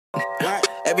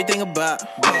everything about.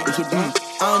 I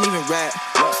don't even rap.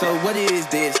 So what is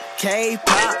this?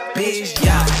 K-pop, bitch,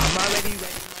 yeah. I'm already ready.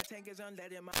 My tank is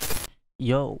unleaded.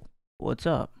 Yo, what's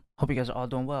up? Hope you guys are all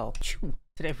doing well.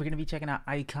 Today we're gonna be checking out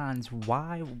iKON's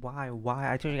why.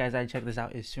 I told you guys I'd check this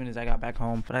out as soon as I got back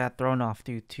home, but I got thrown off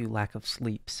due to lack of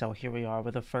sleep. So here we are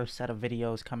with the first set of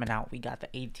videos coming out. We got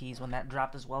the ATs when that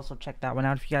dropped as well, so check that one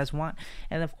out if you guys want.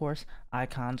 And of course,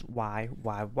 iKON's why.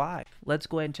 Let's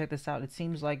go ahead and check this out. It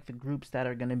seems like the groups that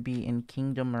are gonna be in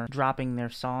Kingdom are dropping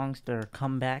their songs, their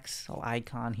comebacks. So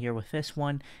iKON here with this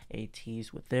one,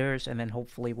 ATs with theirs, and then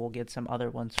hopefully we'll get some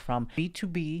other ones from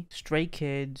B2B, Stray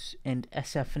Kids, and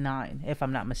SF9, if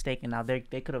I'm not mistaken. Now they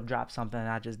could have dropped something and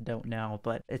I just don't know,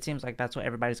 but it seems like that's what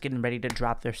everybody's getting ready to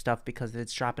drop their stuff, because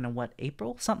it's dropping in what,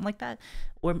 April, something like that?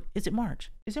 Or is it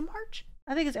March?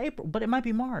 I think it's April, but it might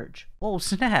be March. Oh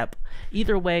snap.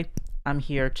 Either way, I'm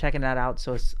here checking that out.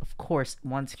 So it's, of course,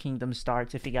 once Kingdom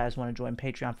starts, if you guys want to join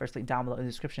Patreon, first link down below in the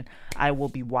description. I will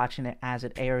be watching it as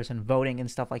it airs and voting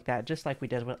and stuff like that, just like we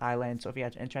did with Island. So if you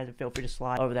guys are interested, feel free to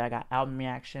slide over there. I got album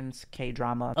reactions,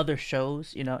 K-drama, other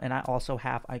shows, you know, and I also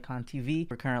have iKON TV.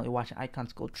 We're currently watching iKON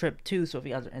School Trip too, so if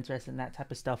you guys are interested in that type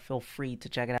of stuff, feel free to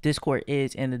check it out. Discord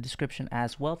is in the description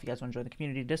as well if you guys want to join the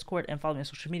community Discord, and follow me on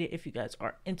social media if you guys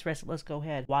are interested. Let's go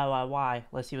ahead. Why?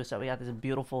 Let's see what's up. We got this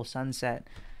beautiful sunset.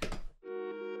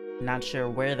 Not sure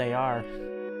where they are.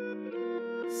 The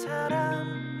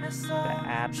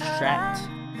abstract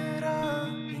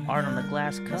art on the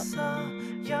glass cup.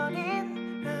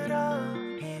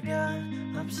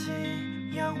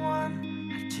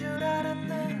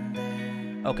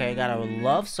 Okay, got a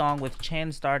love song with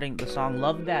Chan starting the song.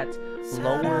 Love that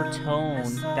lower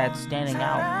tone that's standing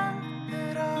out.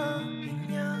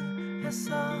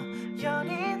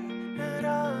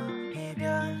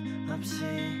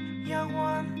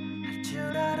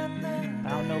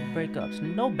 About no breakups,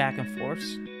 no back and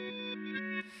forths.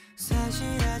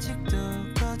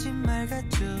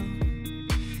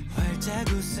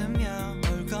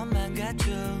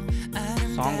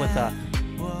 Song with the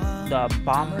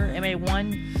Bomber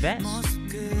MA1 vest.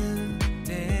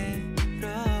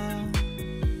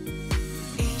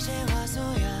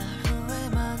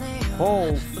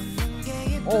 Oh.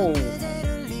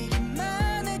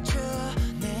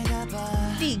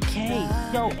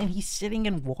 DK, yo, and he's sitting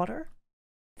in water?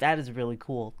 That is really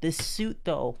cool. This suit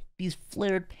though, these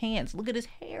flared pants, look at his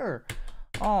hair.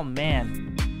 Oh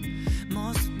man.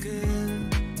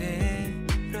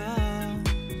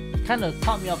 Kind of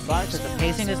caught me off guard because the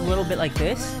pacing is a little bit like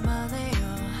this,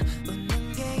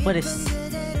 but it's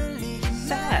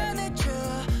sad.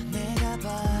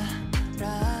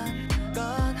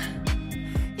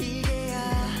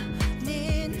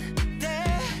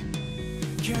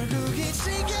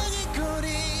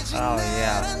 Oh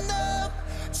yeah.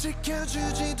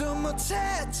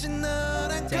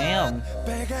 Damn.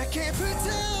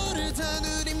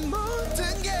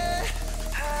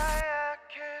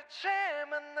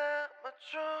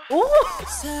 Ooh.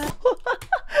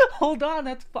 Hold on,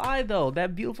 that's fine though.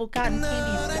 That beautiful cotton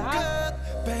candy stop.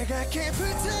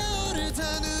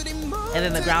 And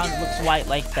then the ground looks white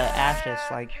like the ashes,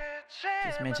 like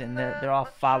just mentioned. They're all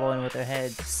following with their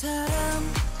heads.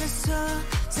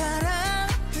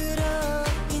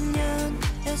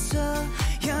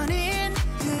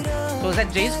 So is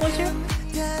that Jay's voice here?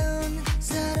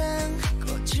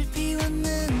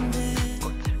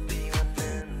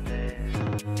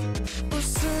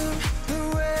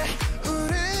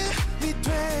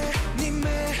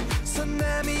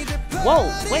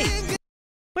 Whoa, wait.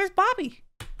 Where's Bobby?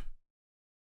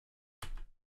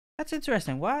 That's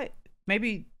interesting. Why?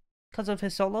 Maybe because of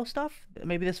his solo stuff?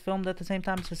 Maybe this filmed at the same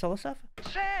time as his solo stuff?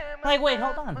 Like, wait,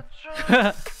 hold on.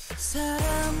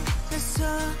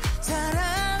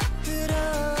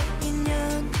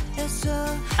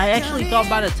 I actually thought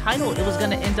by the title it was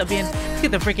gonna end up being, look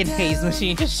at the freaking haze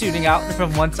machine just shooting out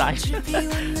from one side.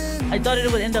 I thought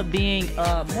it would end up being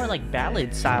more like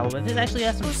ballad style, but this actually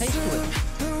has some taste to it.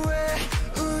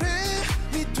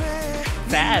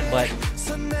 Bad, but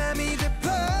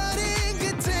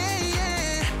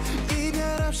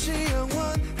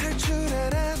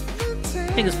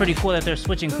I think it's pretty cool that they're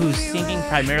switching who's singing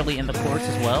primarily in the chorus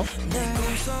as well.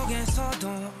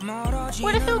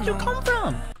 Where the hell did you come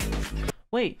from?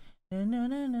 Wait.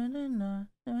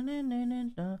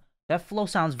 That flow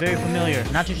sounds very familiar.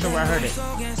 Not too sure where I heard it.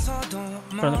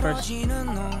 From the first.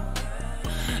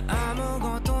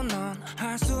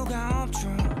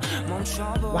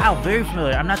 Wow, very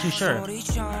familiar. I'm not too sure.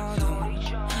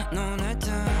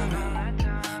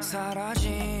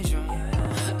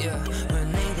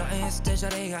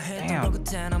 Damn.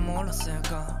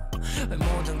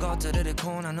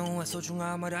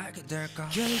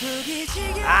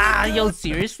 Ah, yo,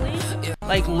 seriously?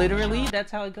 Like, literally,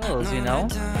 that's how it goes, you know?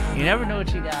 You never know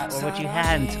what you got or what you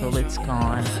had until it's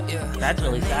gone. That's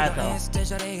really sad, though.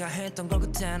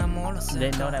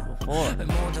 Didn't know that before.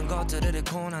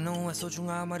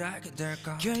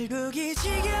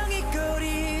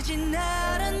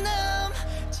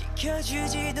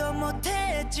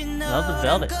 Love the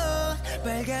velvet.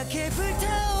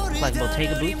 Like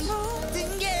Bottega boots.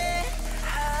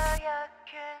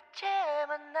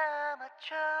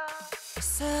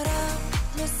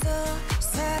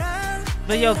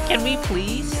 But yo, can we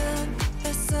please?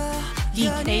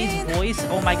 DK's voice,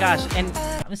 oh my gosh. And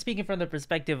I'm speaking from the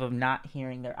perspective of not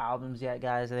hearing their albums yet,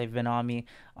 guys. They've been on me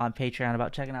on Patreon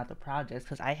about checking out the projects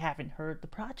because I haven't heard the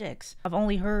projects. I've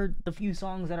only heard the few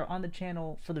songs that are on the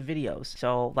channel for the videos.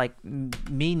 So like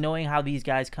me knowing how these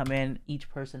guys come in, each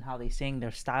person, how they sing,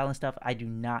 their style and stuff, I do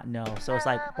not know. So it's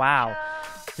like, wow,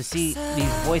 to see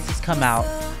these voices come out.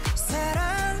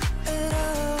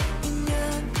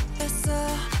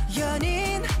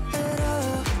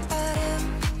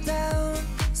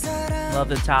 Love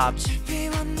the tops.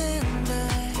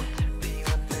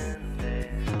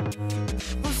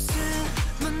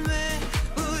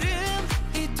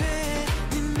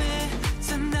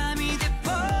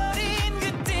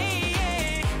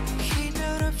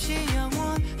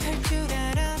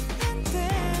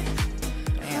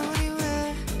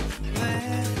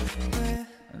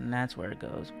 And that's where it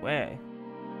goes. Way.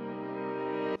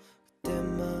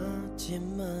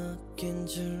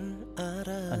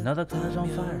 Another Clouds on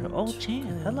Fire. Oh,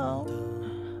 Chan, hello.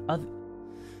 I don't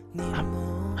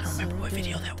remember what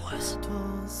video that was.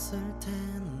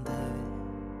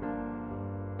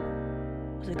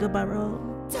 Was it Goodbye Road?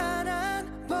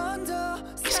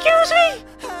 Excuse me!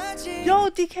 Yo,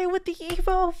 DK with the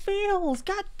Evo feels.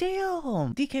 God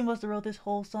damn. DK must have wrote this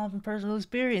whole song from personal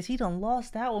experience. He done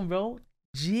lost that one, bro.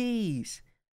 Jeez.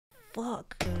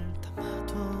 Fuck.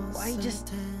 Why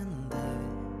just...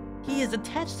 He is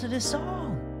attached to this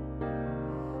song.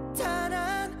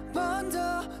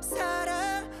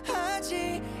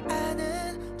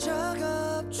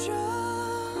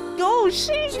 Yo,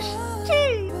 sheesh.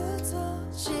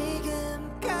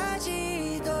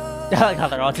 I like how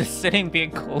they're all just sitting being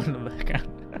cool in the background.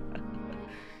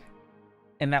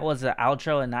 And that was an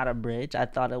outro and not a bridge. I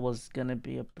thought it was gonna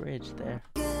be a bridge there.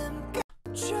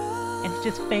 And it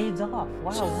just fades off.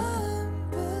 Wow.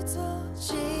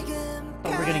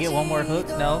 Thought we're gonna get one more hook?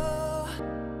 No.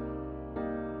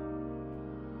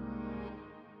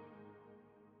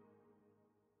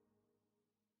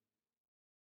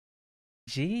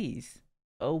 Jeez.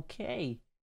 Okay.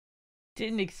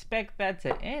 Didn't expect that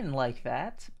to end like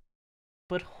that.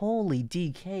 But holy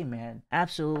DK, man.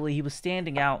 Absolutely. He was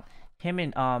standing out. Him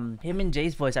and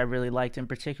Jay's voice I really liked in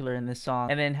particular in this song.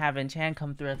 And then having Chan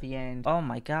come through at the end. Oh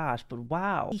my gosh, but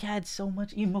wow. He had so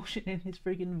much emotion in his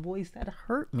freaking voice. That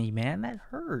hurt me, man. That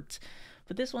hurt.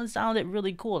 But this one sounded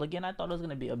really cool. Again, I thought it was going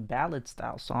to be a ballad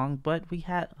style song, but we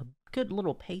had a good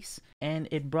little pace and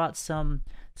it brought some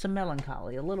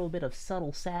melancholy, a little bit of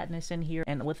subtle sadness in here.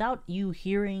 And without you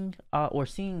hearing or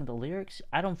seeing the lyrics,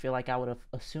 I don't feel like I would have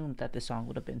assumed that this song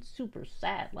would have been super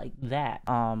sad like that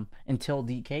until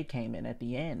DK came in at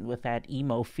the end with that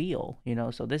emo feel, you know.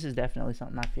 So this is definitely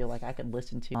something I feel like I could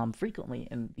listen to frequently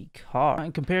in the car.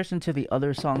 In comparison to the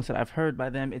other songs that I've heard by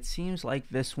them, it seems like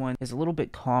this one is a little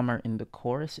bit calmer in the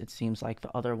chorus. It seems like the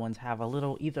other ones have a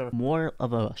little either more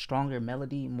of a stronger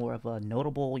melody, more of a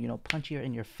notable, you know, punchier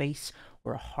in your face,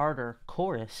 or a harder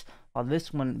chorus, while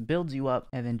this one builds you up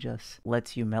and then just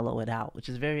lets you mellow it out, which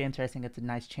is very interesting. It's a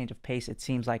nice change of pace. It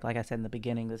seems like I said in the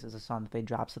beginning, this is a song that they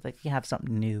dropped so that you have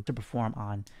something new to perform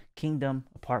on Kingdom,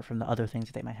 apart from the other things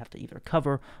that they might have to either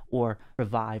cover or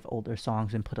revive older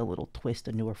songs and put a little twist,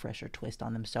 a newer, fresher twist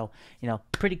on them. So, you know,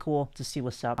 pretty cool to see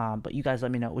what's up. But you guys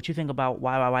let me know what you think about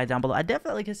YYY down below. I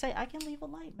definitely can say I can leave a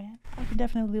like, man. I can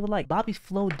definitely leave a like. Bobby's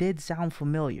flow did sound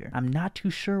familiar. I'm not too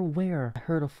sure where I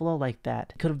heard a flow like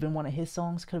that. Could have been one of his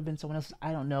songs, could have been someone else's.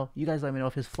 I don't know. You guys let me know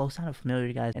if his flow sounded familiar to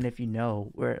you guys, and if you know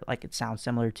where like it sounds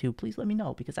similar to, please let me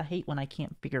know, because I hate when I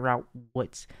can't figure out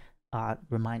what's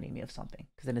reminding me of something,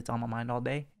 because then it's on my mind all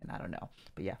day and I don't know.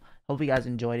 But yeah, hope you guys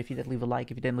enjoyed. If you did, leave a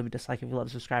like. If you didn't, leave a dislike. If you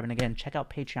love, subscribe. And again, check out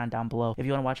Patreon down below if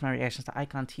you want to watch my reactions to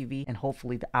iKON TV. And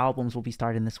hopefully the albums will be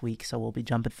starting this week, so we'll be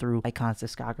jumping through iKON's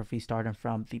discography starting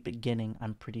from the beginning,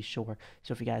 I'm pretty sure.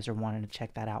 So if you guys are wanting to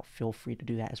check that out, feel free to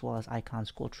do that, as well as iKON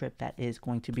school trip that is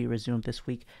going to be resumed this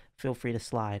week. Feel free to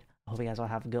slide. I hope you guys all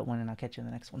have a good one, and I'll catch you in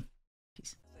the next one.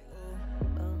 Peace.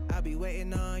 I'll be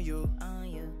waiting on you.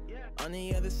 On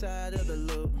the other side of the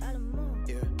loop.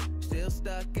 Yeah, still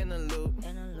stuck in the loop.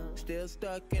 Still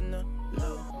stuck in the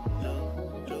loop.